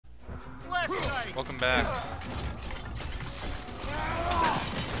Welcome back.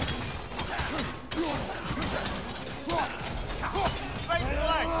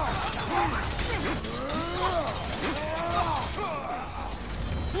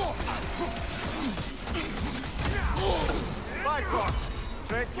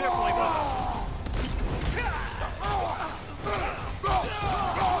 Tread carefully, brother.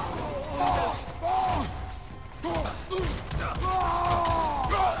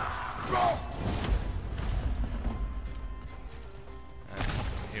 I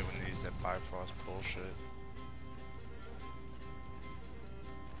hate when they use that Bifrost bullshit.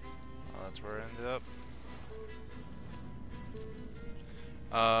 Oh, that's where I ended up.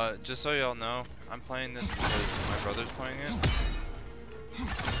 Just so y'all know, I'm playing this because my brother's playing it.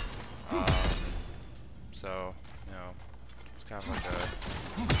 So, you know, it's kind of like a,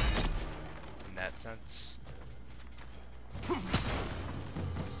 in that sense. I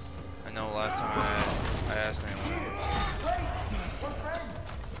know last time I asked anyone.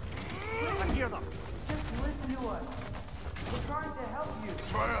 I hear them. Just listen to us. We're trying to help you.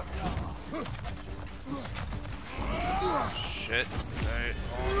 Try it. Shit.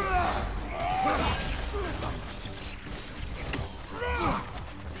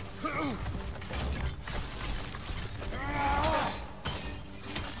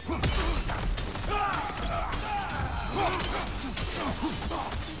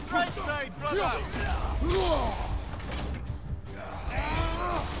 Right side, brother.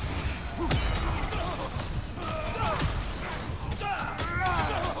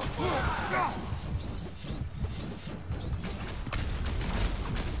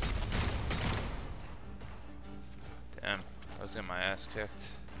 Damn, I was getting my ass kicked.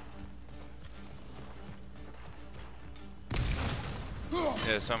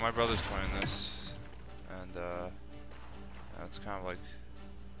 Yeah, so my brother's playing this, and it's kind of like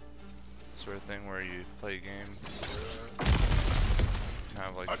sort of thing where you play a game, kind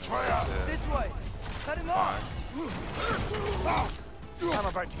of like This way. Cut him off. I'm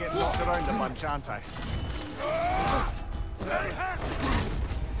about to get knocked around a bunch, aren't I?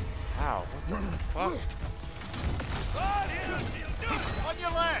 Ow, what the fuck? On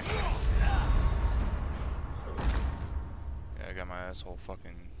your left. Yeah, I got my asshole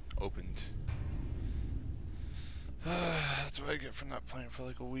fucking opened. That's what I get for not playing for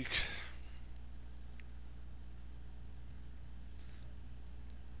like a week.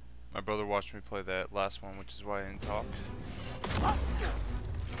 My brother watched me play that last one, which is why I didn't talk.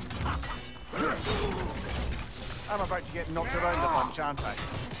 I'm about to get knocked around a bunch, aren't I?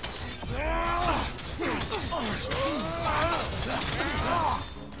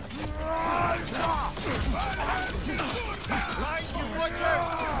 Watch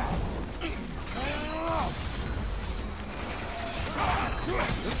out!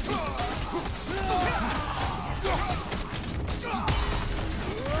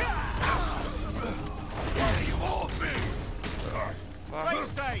 Right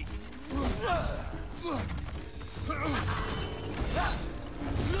side!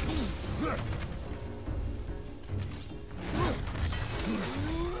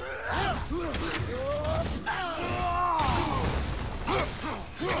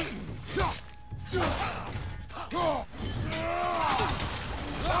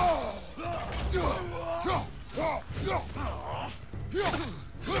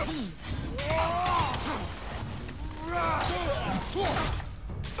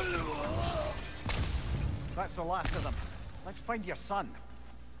 That's the last of them. Let's find your son.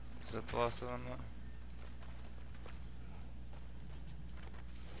 Is that the last of them?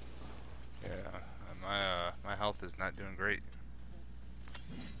 Yeah, my health is not doing great.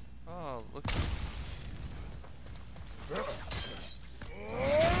 Oh, look.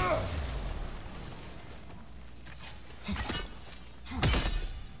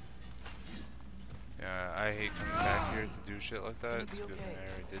 Yeah, I hate coming back here to do shit like that. It's good when I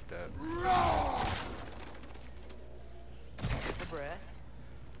already did that. Take a breath.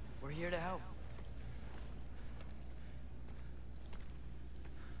 We're here to help.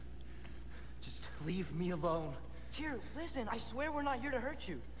 Just leave me alone. Tyr, listen, I swear we're not here to hurt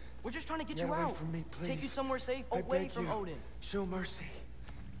you. We're just trying to get Get you away out. from me, please. Take you somewhere safe, I away beg from you. Odin. Show mercy.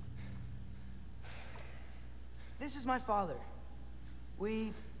 This is my father.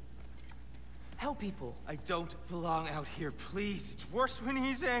 We help people. I don't belong out here, please. It's worse when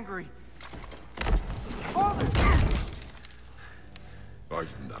he's angry. Father! Are you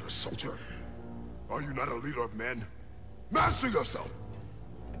not a soldier? Are you not a leader of men? Master yourself!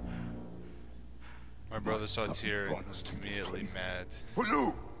 My brother saw son Tyr and brought us was to this immediately place. mad. For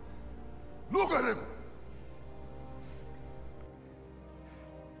you! Look at him!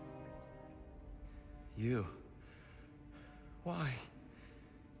 You? Why?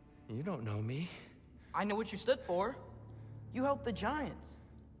 You don't know me. I know what you stood for. You helped the Giants.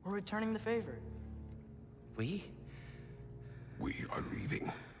 We're returning the favor. We? We are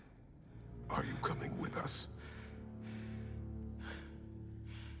leaving. Are you coming with us?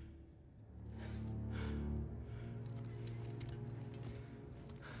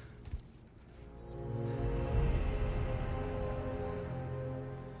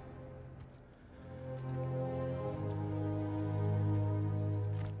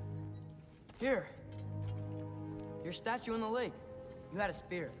 Here. Your statue in the lake. You had a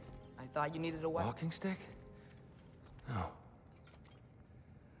spear. I thought you needed a weapon. Walking stick? No.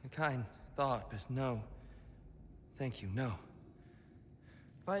 The kind thought, but no. Thank you, no.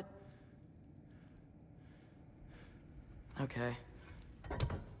 But... Okay.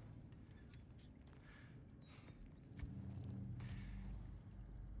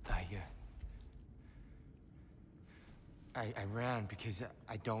 I ran because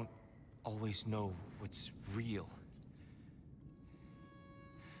I don't always know what's real.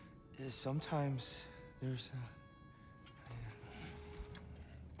 Sometimes there's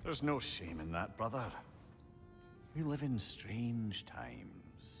There's no shame in that, brother. We live in strange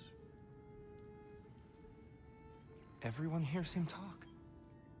times. Everyone hears him talk.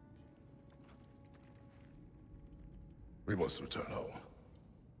 We must return home.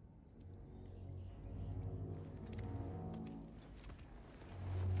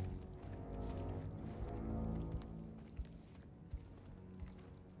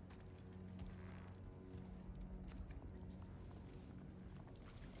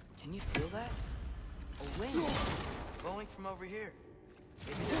 Can you feel that? A wind blowing from over here.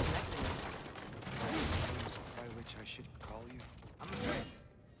 Maybe there's connecting. Names by which I should call you? I'm afraid.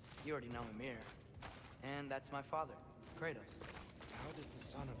 You already know Mimir. And that's my father, Kratos. How does the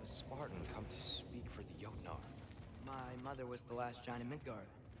son of a Spartan come to speak for the Jotnar? My mother was the last giant in Midgard.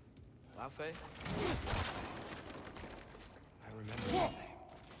 Laufey? I remember her name.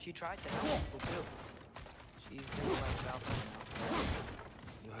 She tried to help people too. She's in the West Alpha now.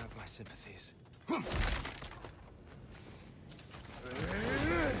 You have my sympathies.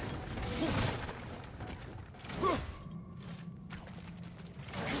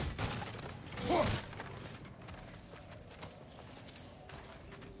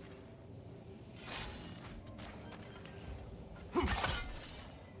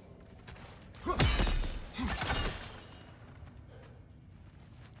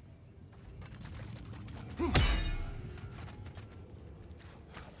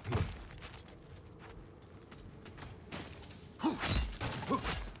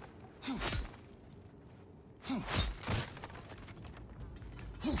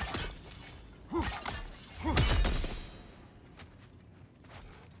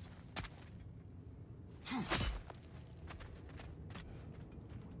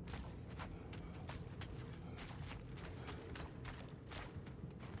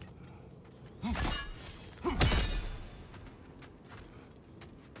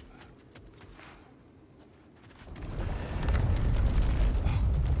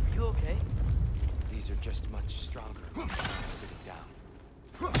 Just much stronger when I'm sitting down.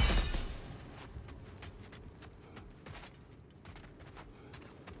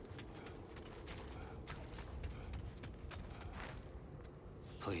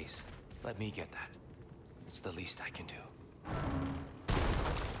 Please, let me get that. It's the least I can do.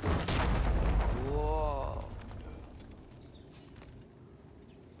 Whoa.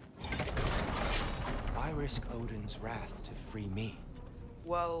 Why risk Odin's wrath to free me?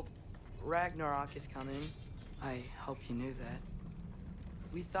 Well, Ragnarök is coming. I hope you knew that.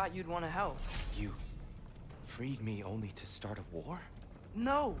 We thought you'd want to help. You freed me only to start a war?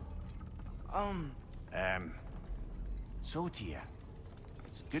 No! So Tyr,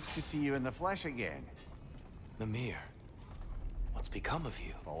 it's good to see you in the flesh again. Mimir, what's become of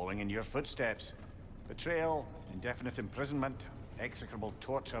you? Following in your footsteps. Betrayal, indefinite imprisonment, execrable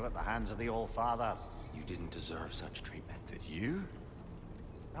torture at the hands of the Old Father. You didn't deserve such treatment. Did you?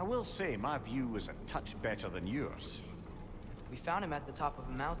 I will say, my view was a touch better than yours. We found him at the top of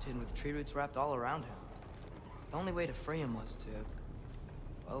a mountain with tree roots wrapped all around him. The only way to free him was to...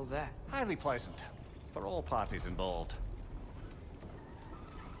 well, that. Highly pleasant. For all parties involved.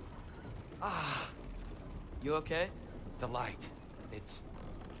 You okay? The light. It's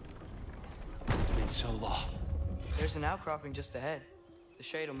been so long. There's an outcropping just ahead. The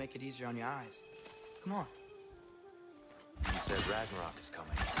shade will make it easier on your eyes. Come on. You said Ragnarök is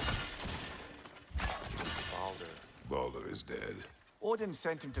coming. Baldur is dead. Odin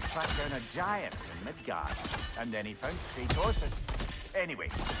sent him to track down a giant in Midgard, and then he found Kratos. Anyway,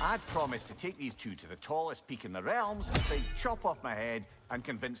 I'd promised to take these two to the tallest peak in the realms if they chop off my head and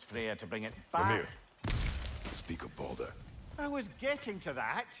convince Freya to bring it back. Mimir, speak of Balder. I was getting to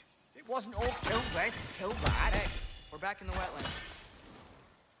that. It wasn't all kill this, kill that. Hey, we're back in the wetlands.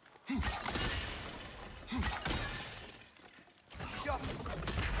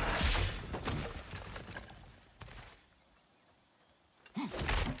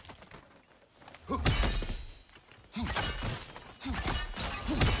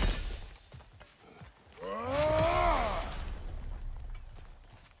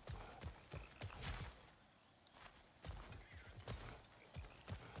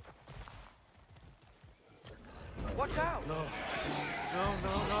 Watch out! No.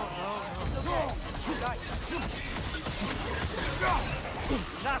 No. Guys,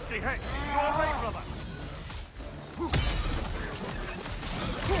 Nasty hit. Go away, brother.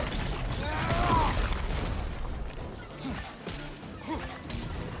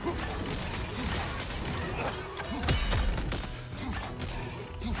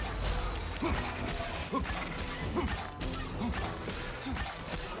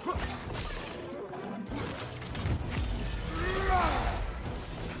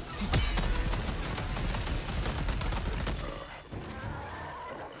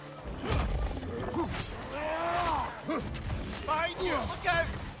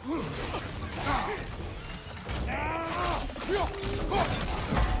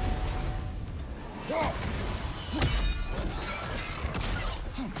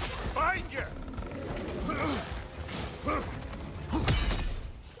 Find you!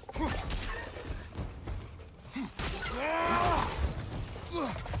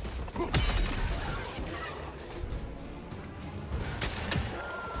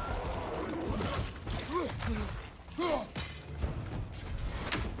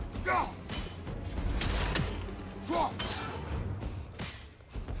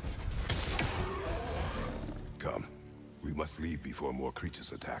 Come. We must leave before more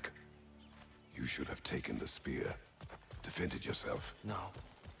creatures attack. You should have taken the spear. Defended yourself. No.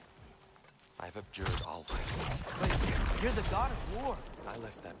 I've abjured all violence. but you're the god of war. I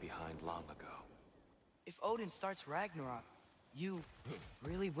left that behind long ago. If Odin starts Ragnarok, you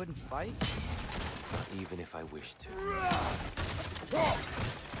really wouldn't fight? Not even if I wished to.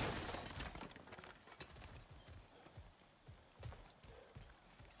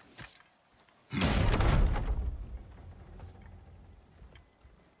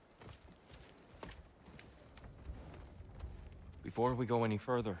 Before we go any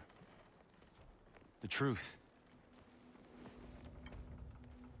further, the truth.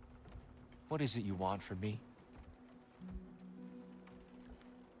 What is it you want from me?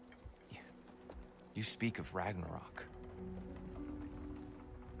 You speak of Ragnarok.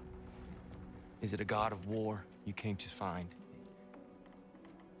 Is it a god of war you came to find?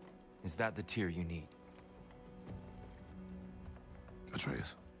 Is that the tear you need?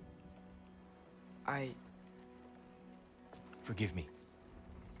 Atreus. Forgive me.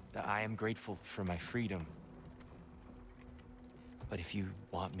 I am grateful for my freedom. But if you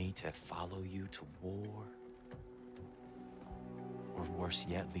want me to follow you to war, or worse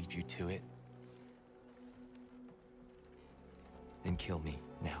yet, lead you to it, then kill me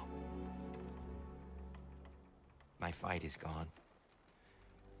now. My fight is gone.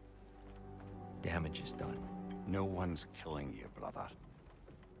 Damage is done. No one's killing you, brother.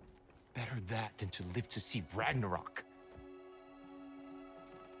 Better that than to live to see Ragnarok.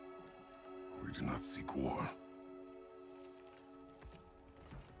 We do not seek war.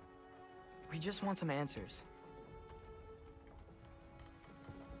 We just want some answers.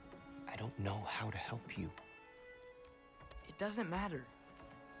 I don't know how to help you. It doesn't matter.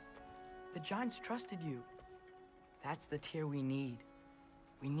 The Giants trusted you. That's the tear we need.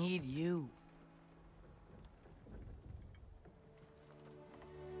 We need you.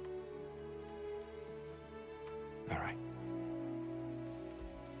 All right.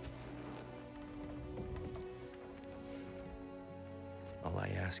 All I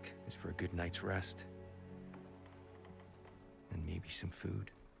ask is for a good night's rest. And maybe some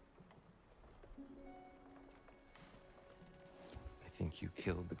food. I think you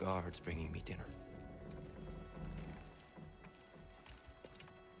killed the guards bringing me dinner.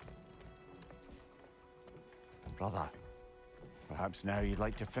 Brother, perhaps now you'd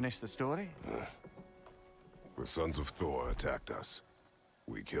like to finish the story? The sons of Thor attacked us.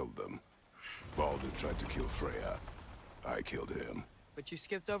 We killed them. Baldur tried to kill Freya. I killed him. But you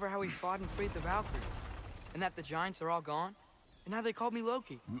skipped over how we fought and freed the Valkyries. And that the Giants are all gone. And how they called me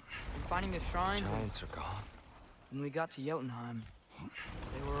Loki. And finding the shrines. Giants are gone. When we got to Jotunheim,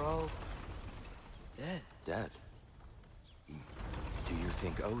 they were all dead. Dead.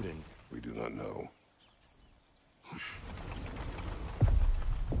 think Odin... We do not know.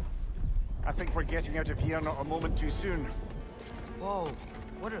 I think we're getting out of here not a moment too soon. Whoa,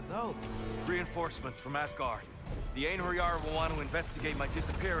 what are those? Reinforcements from Asgard. The Einherjar will want to investigate my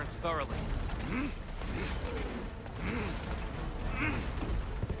disappearance thoroughly.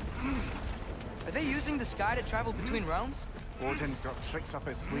 Are they using the sky to travel between realms? Odin's got tricks up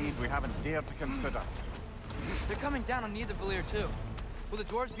his sleeve we haven't dared to consider. They're coming down on Nidavellir too. Will the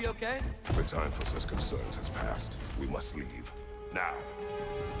dwarves be okay? The time for such concerns has passed. We must leave. Now.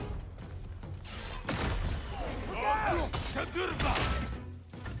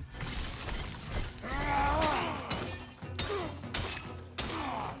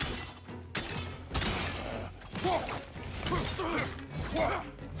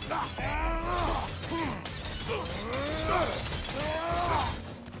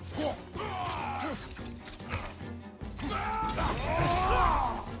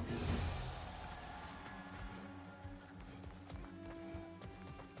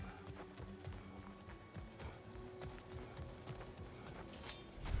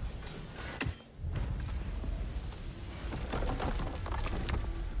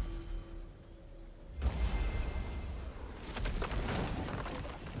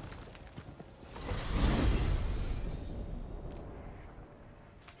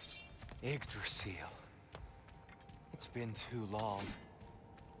 Yggdrasil. It's been too long.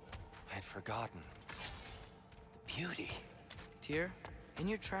 I'd forgotten. The beauty. Tyr, in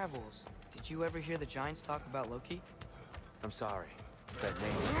your travels, did you ever hear the Giants talk about Loki? I'm sorry. That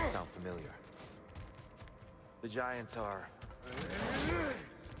name doesn't sound familiar. The Giants are...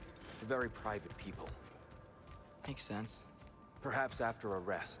 very private people. Makes sense. Perhaps after a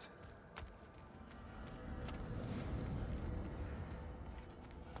rest.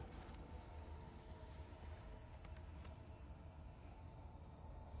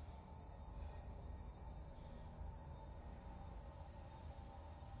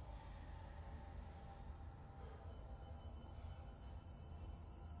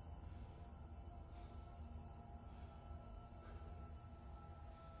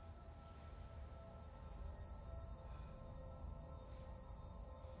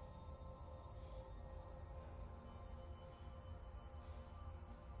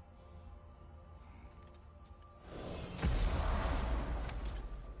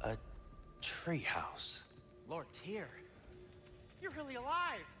 Treehouse. Lord Tyr, you're really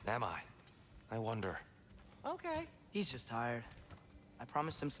alive. Am I? I wonder. Okay. He's just tired. I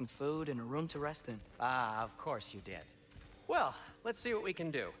promised him some food and a room to rest in. Ah, of course you did. Well, let's see what we can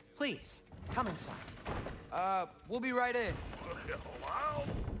do. Please, come inside. We'll be right in.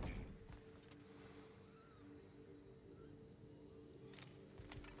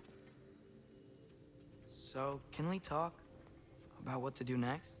 So, can we talk about what to do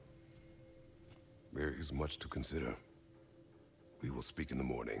next? There is much to consider. We will speak in the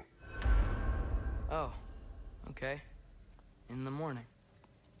morning. Oh, okay. In the morning.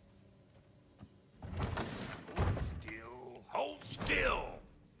 Still. Hold still.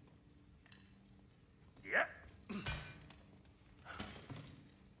 Yep.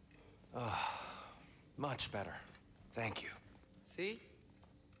 Much better. Thank you. See?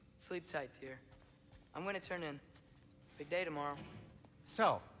 Sleep tight, Tyr. I'm gonna turn in. Big day tomorrow.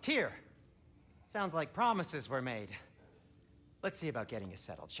 So, Tyr. Sounds like promises were made. Let's see about getting you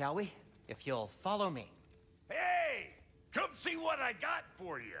settled, shall we? If you'll follow me. Hey! Come see what I got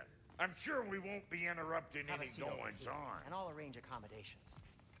for you. I'm sure we won't be interrupting Have a any seat over goings here, on. and I'll arrange accommodations.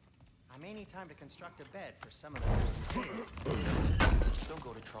 I may need time to construct a bed for some of those. Don't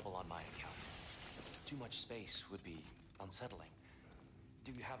go to trouble on my account. Too much space would be unsettling.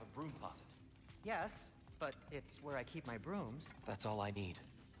 Do you have a broom closet? Yes, but it's where I keep my brooms. That's all I need.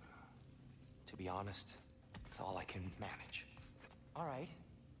 To be honest, it's all I can manage. All right.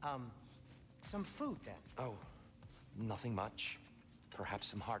 Some food then. Oh, nothing much. Perhaps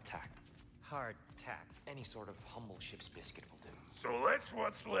some hardtack. Hardtack. Any sort of humble ship's biscuit will do. So that's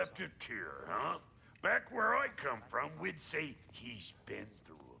what's left of Tyr, huh? Back where I come from, we'd say he's been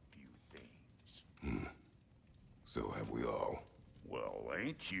through a few things. So have we all. Well,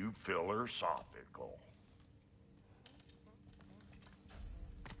 ain't you philosophical?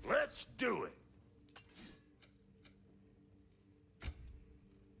 Let's do it.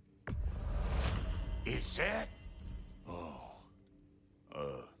 Is that? Oh.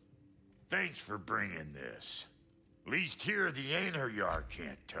 Thanks for bringing this. Least here the Einherjar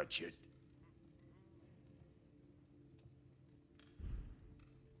can't touch it.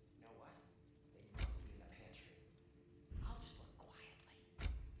 You know what? They must be in the pantry. I'll just look quietly.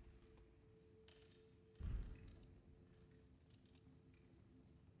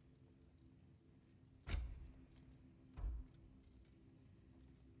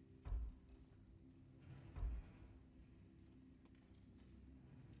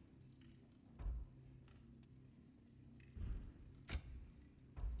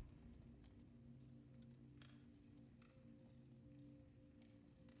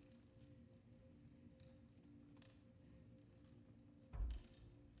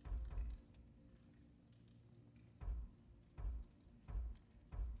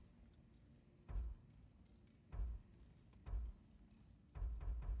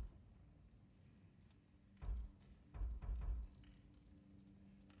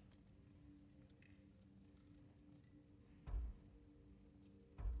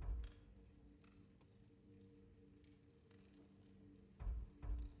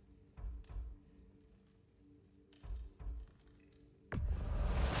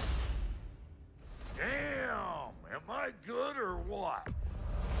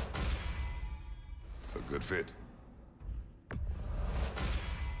 Good fit.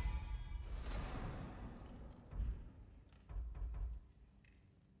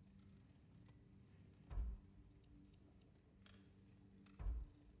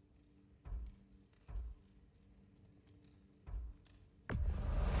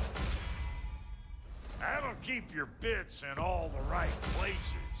 That'll keep your bits in all the right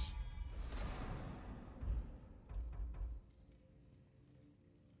places.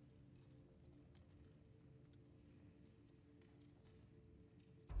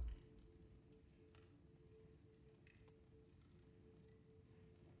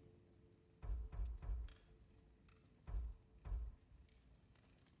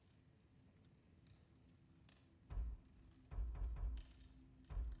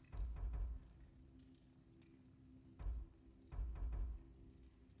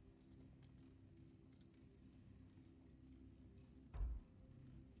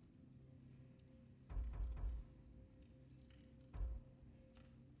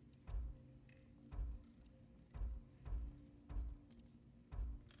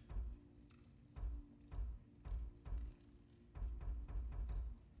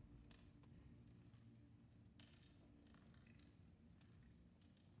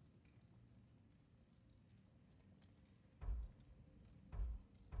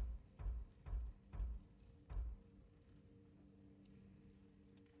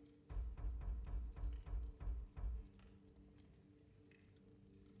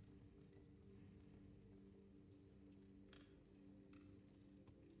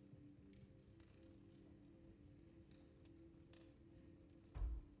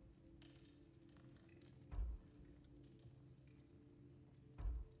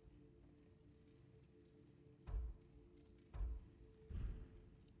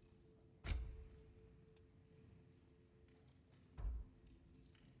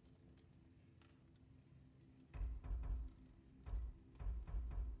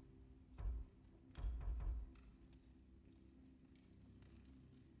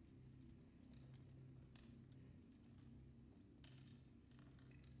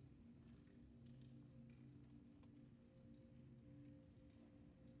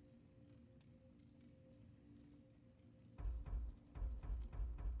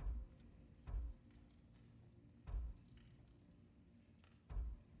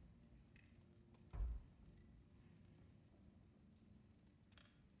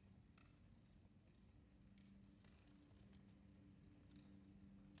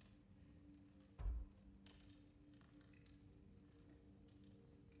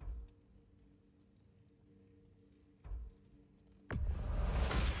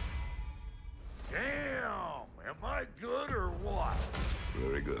 Damn! Am I good or what?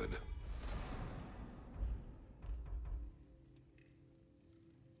 Very good.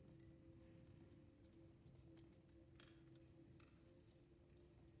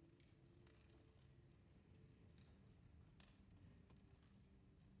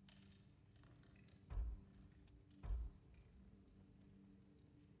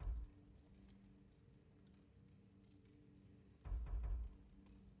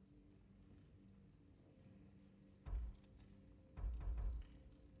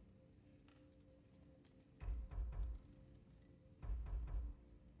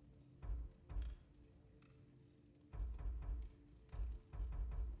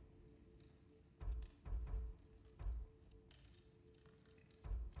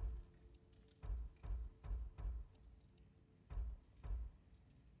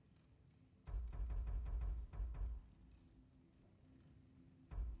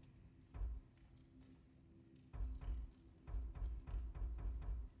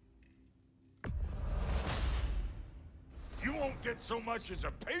 You won't get so much as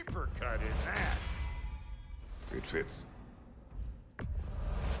a paper cut in that. It fits.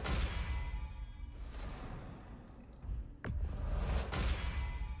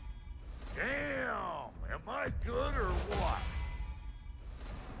 Damn! Am I good or what?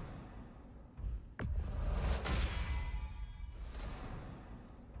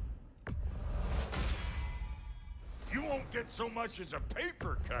 You won't get so much as a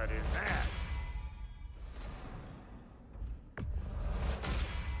paper cut in that.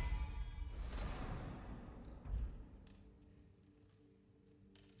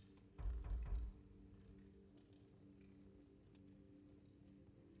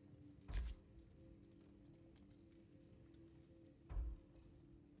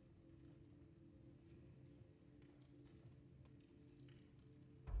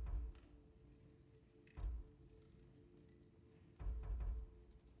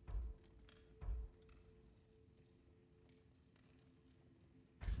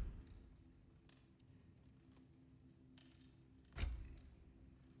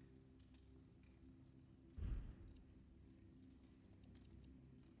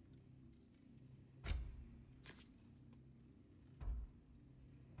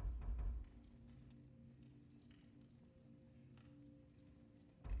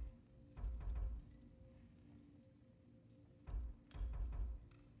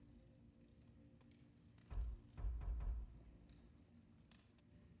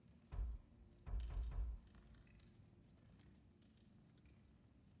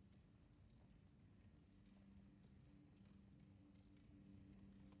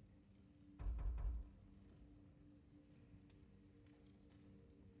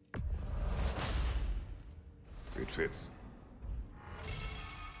 It fits.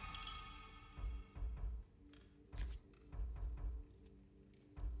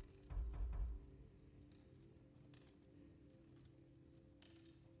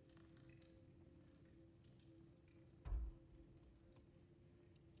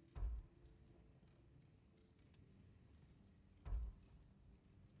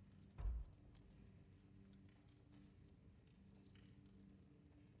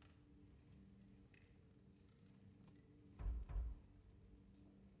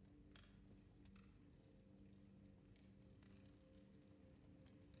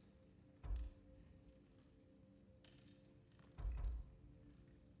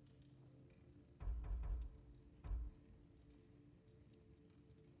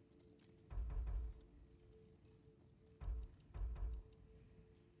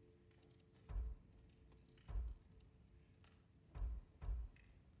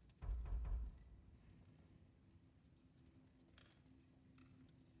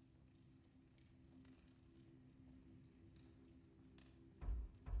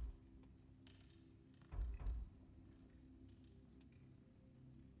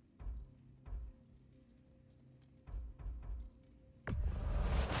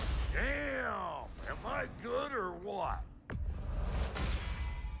 Damn! Am I good or what?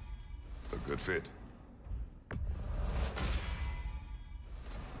 A good fit.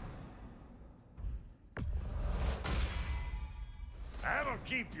 That'll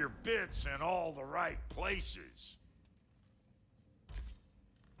keep your bits in all the right places.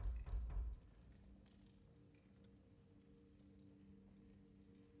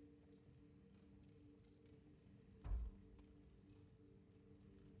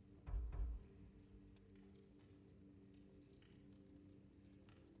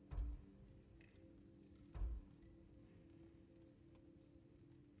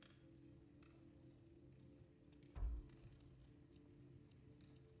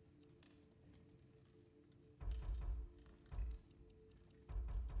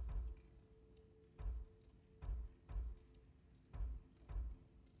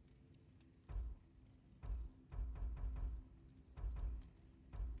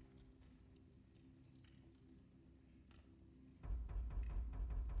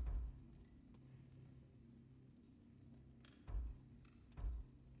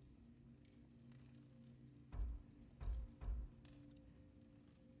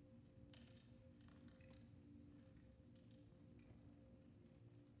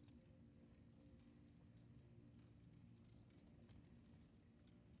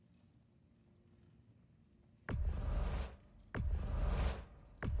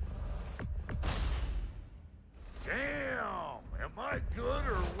 Damn! Am I good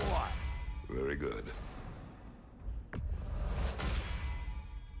or what? Very good.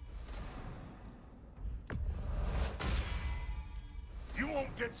 You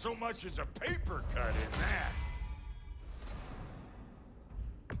won't get so much as a paper cut in that.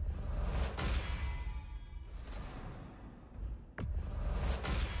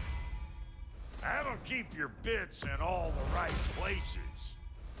 That'll keep your bits in all the right places.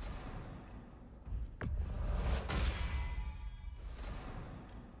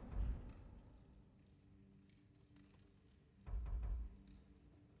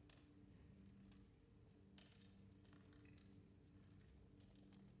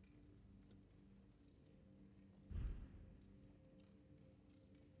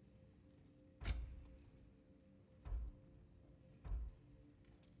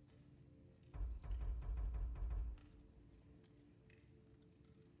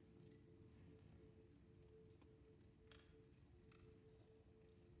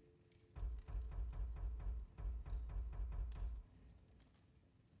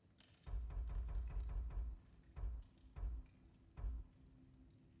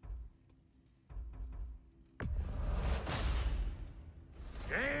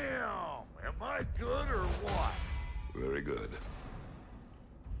 Damn! Am I good or what? Very good.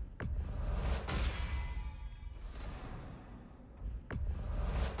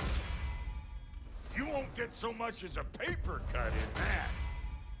 You won't get so much as a paper cut in that.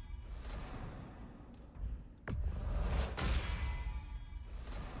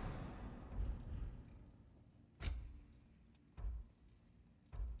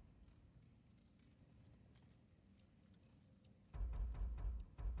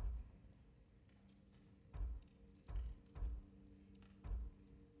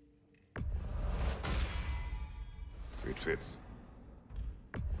 It fits.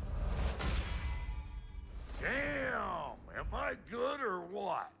 Damn! Am I good or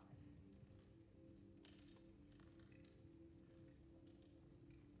what?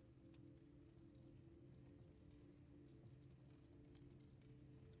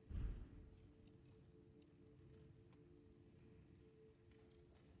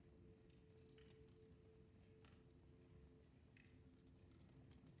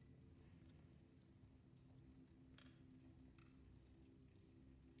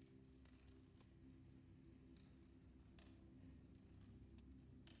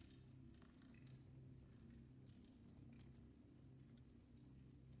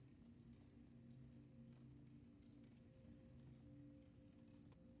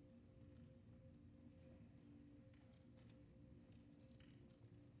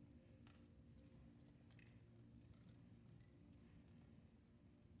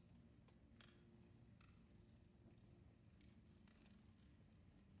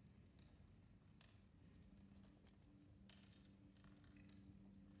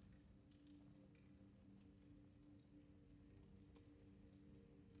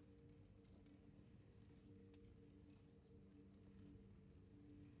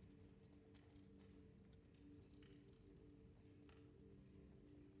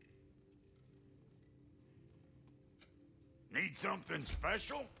 Need something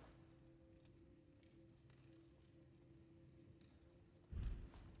special?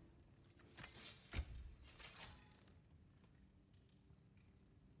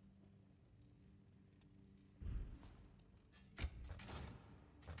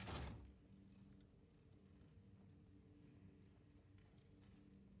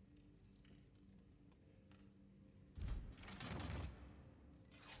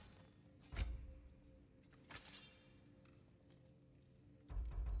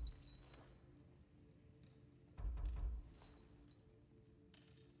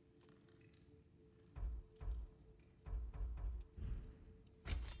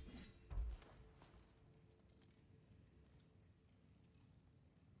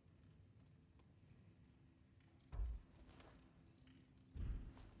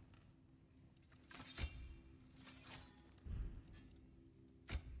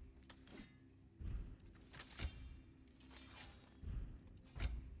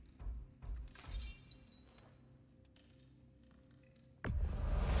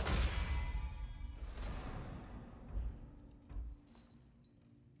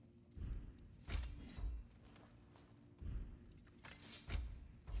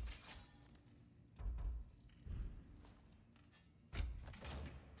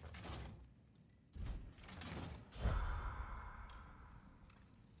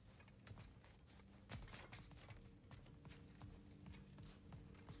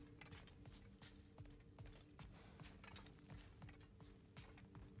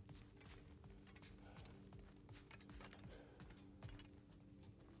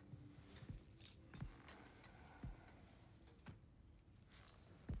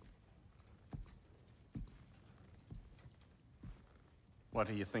 What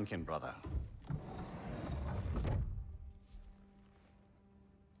are you thinking, brother?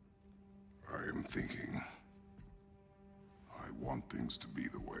 I am thinking. I want things to be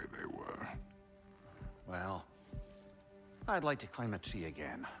the way they were. Well, I'd like to climb a tree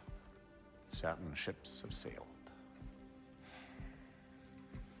again. Certain ships have sailed.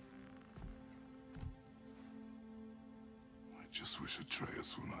 I just wish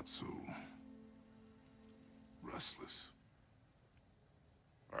Atreus were not so restless.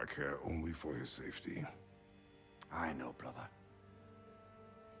 I care only for his safety. I know, brother.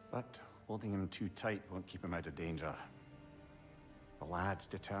 But holding him too tight won't keep him out of danger. The lad's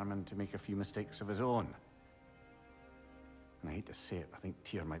determined to make a few mistakes of his own. And I hate to say it, I think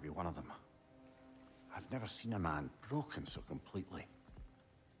Tyr might be one of them. I've never seen a man broken so completely.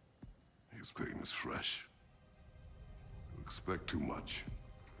 His pain is fresh. You expect too much.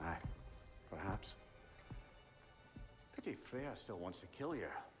 Aye, perhaps. Pity Freya still wants to kill you.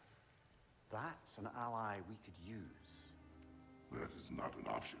 That's an ally we could use. That is not an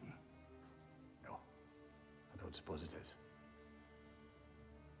option. No, I don't suppose it is.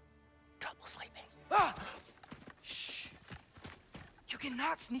 Trouble sleeping. Ah! Shh! You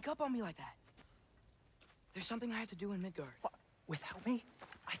cannot sneak up on me like that. There's something I have to do in Midgard. What? Without me?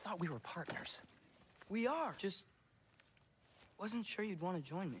 I thought we were partners. We are. Just wasn't sure you'd want to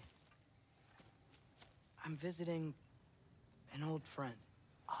join me. I'm visiting an old friend.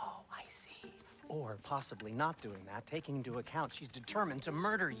 Oh, I see. Or possibly not doing that, taking into account she's determined to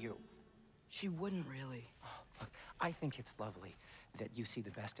murder you. She wouldn't really. Look, I think it's lovely that you see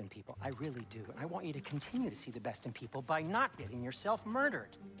the best in people. I really do. And I want you to continue to see the best in people by not getting yourself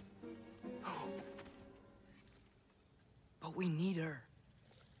murdered. But we need her.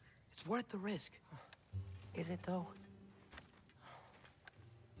 It's worth the risk. Is it, though?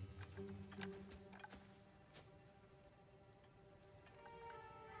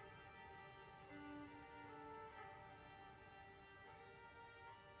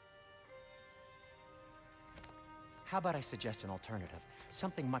 How about I suggest an alternative?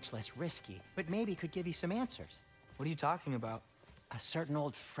 Something much less risky, but maybe could give you some answers. What are you talking about? A certain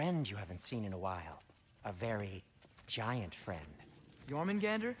old friend you haven't seen in a while. A very giant friend.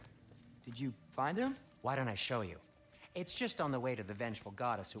 Jormungandr? Did you find him? Why don't I show you? It's just on the way to the vengeful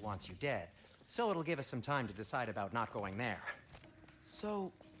goddess who wants you dead, so it'll give us some time to decide about not going there.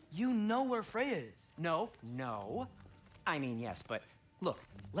 So, you know where Freya is? No. I mean, yes, but look,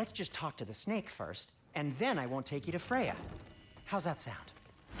 let's just talk to the snake first, and then I won't take you to Freya. How's that sound?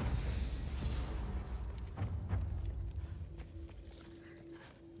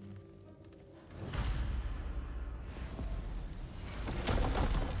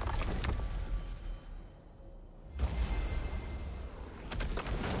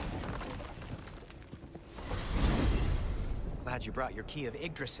 Glad you brought your key of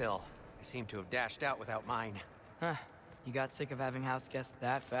Yggdrasil. I seem to have dashed out without mine. Huh. You got sick of having house guests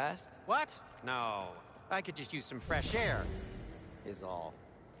that fast? What? No. I could just use some fresh air, is all.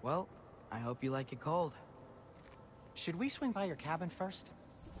 Well, I hope you like it cold. Should we swing by your cabin first?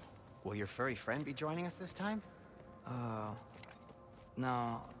 Will your furry friend be joining us this time?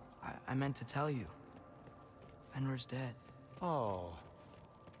 No, I meant to tell you. Fenrir's dead. Oh.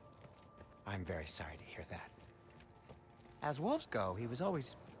 I'm very sorry to hear that. As wolves go, he was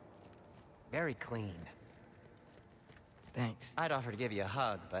always very clean. Thanks. I'd offer to give you a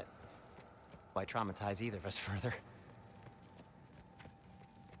hug, but why traumatize either of us further?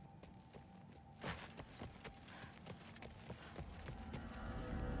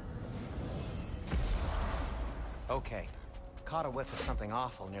 Okay. Caught a whiff of something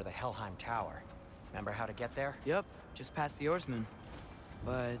awful near the Helheim Tower. Remember how to get there? Yep, just past the oarsman.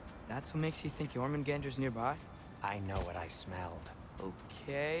 But that's what makes you think Jormungandr's nearby? I know what I smelled.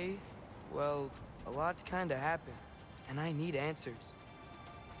 Okay. Well, a lot's kinda happened, and I need answers.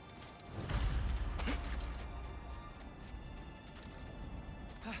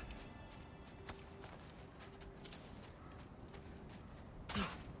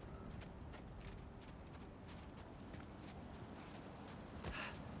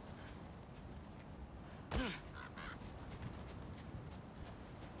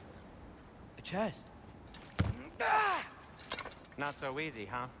 A chest. Not so easy,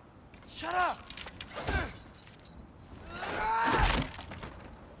 huh? Shut up!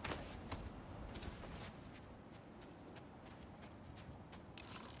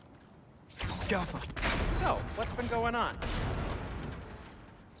 Jaffa. So, what's been going on?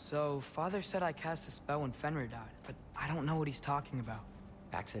 So, Father said I cast a spell when Fenrir died, but I don't know what he's talking about.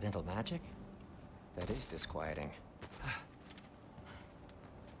 Accidental magic? That is disquieting.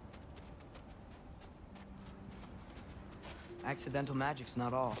 Accidental magic's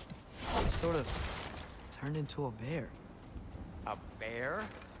not all. I sort of turned into a bear. A bear?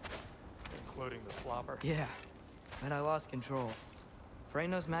 Including the slobber? Yeah, but I lost control. Frey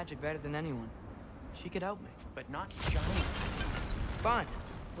knows magic better than anyone. She could help me. But not giant. Fine.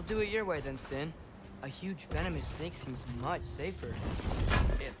 We'll do it your way then, Sin. A huge venomous snake seems much safer.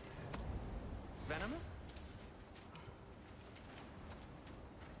 It's venomous?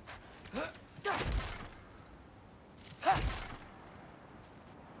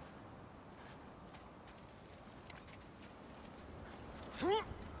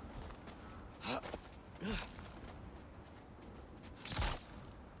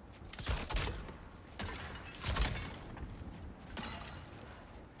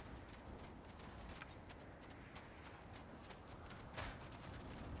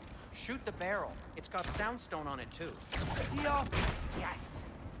 Shoot the barrel. It's got soundstone on it, too. Yeah. Yes!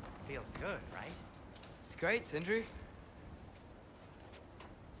 Feels good, right? It's great, Sindri.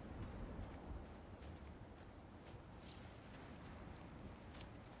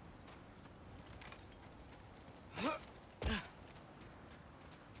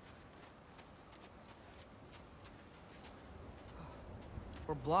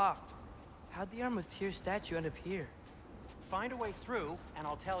 We're blocked. How'd the Arm of Tyr statue end up here? Find a way through, and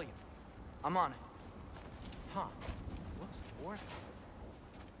I'll tell you. I'm on it. Huh. Looks dwarf.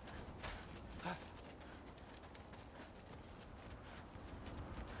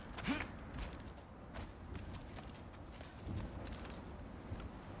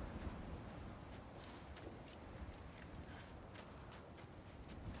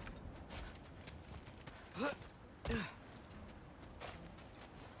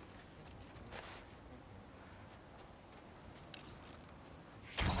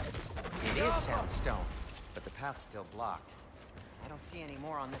 It is soundstone, but the path's still blocked. I don't see any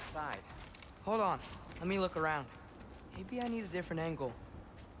more on this side. Hold on. Let me look around. Maybe I need a different angle.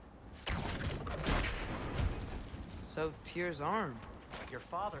 So, Tyr's arm. Your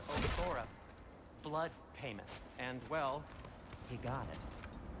father owed Thor a blood payment, and, well, he got it.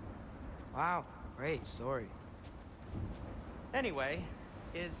 Wow, great story. Anyway,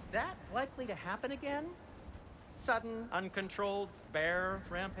 is that likely to happen again? Sudden, uncontrolled bear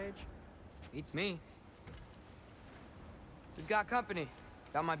rampage? Beats me. We've got company.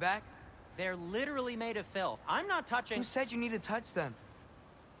 Got my back? They're literally made of filth. I'm not touching... Who said you need to touch them?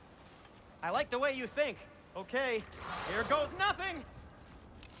 I like the way you think. Okay, here goes nothing!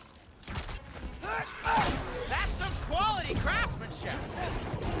 That's some quality craftsmanship!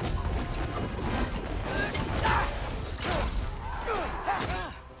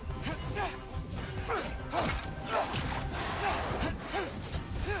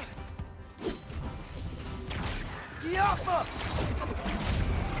 Yaffa!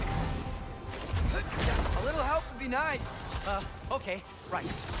 A little help would be nice. Okay, right.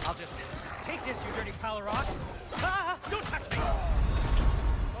 I'll just take this, you dirty pile of rocks. Ah, don't touch me!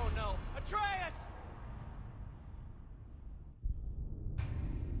 Oh no, Atreus!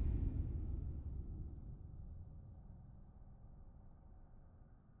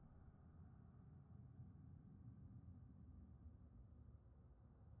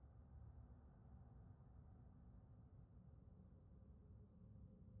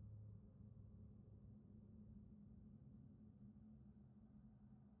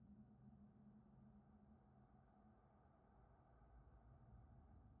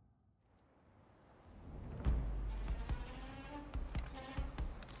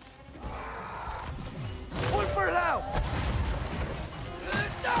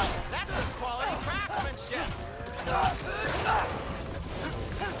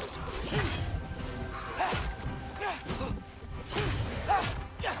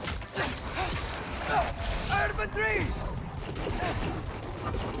 three!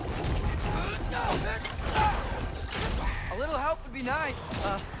 A little help would be nice.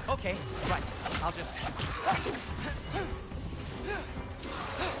 Okay, right. I'll just...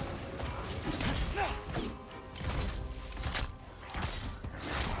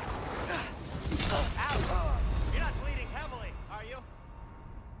 Ow! You're not bleeding heavily, are you?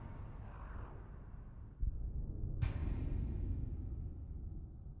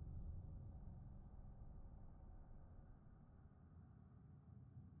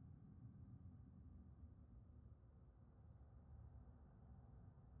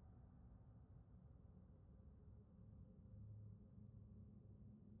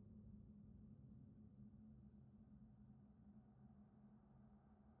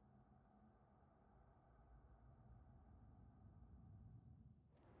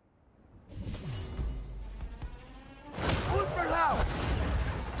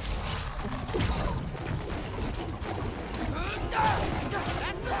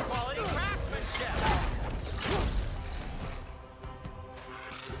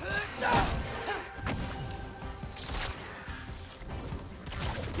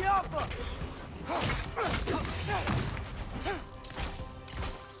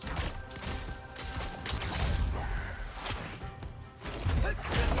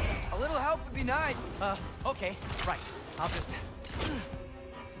 A little help would be nice. Okay, right. I'll just...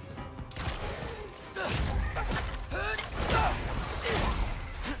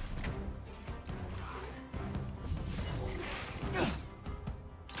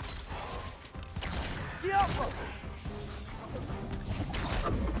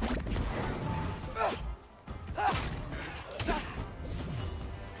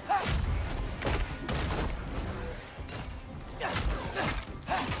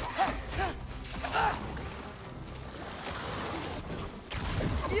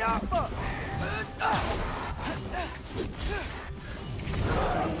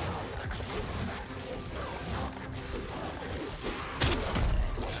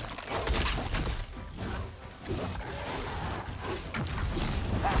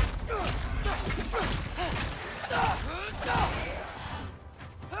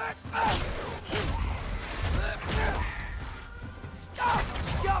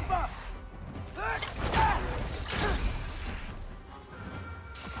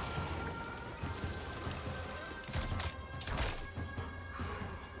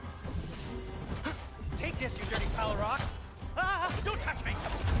 Take this, you dirty pile of rocks! Ah, don't touch me!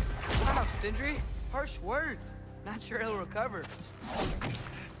 Wow, Sindri. Harsh words. Not sure he'll recover.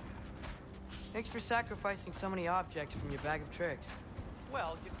 Thanks for sacrificing so many objects from your bag of tricks.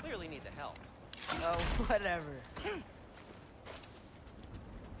 Well, you clearly need the help. Oh, whatever.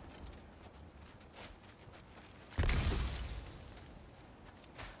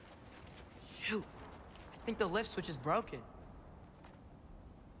 Shoot. I think the lift switch is broken.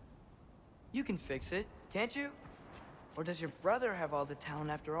 You can fix it, can't you? Or does your brother have all the talent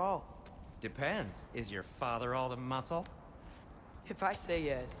after all? Depends. Is your father all the muscle? If I say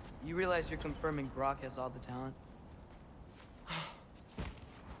yes, you realize you're confirming Brock has all the talent?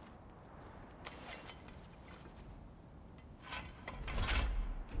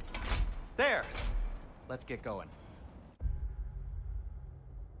 There! Let's get going.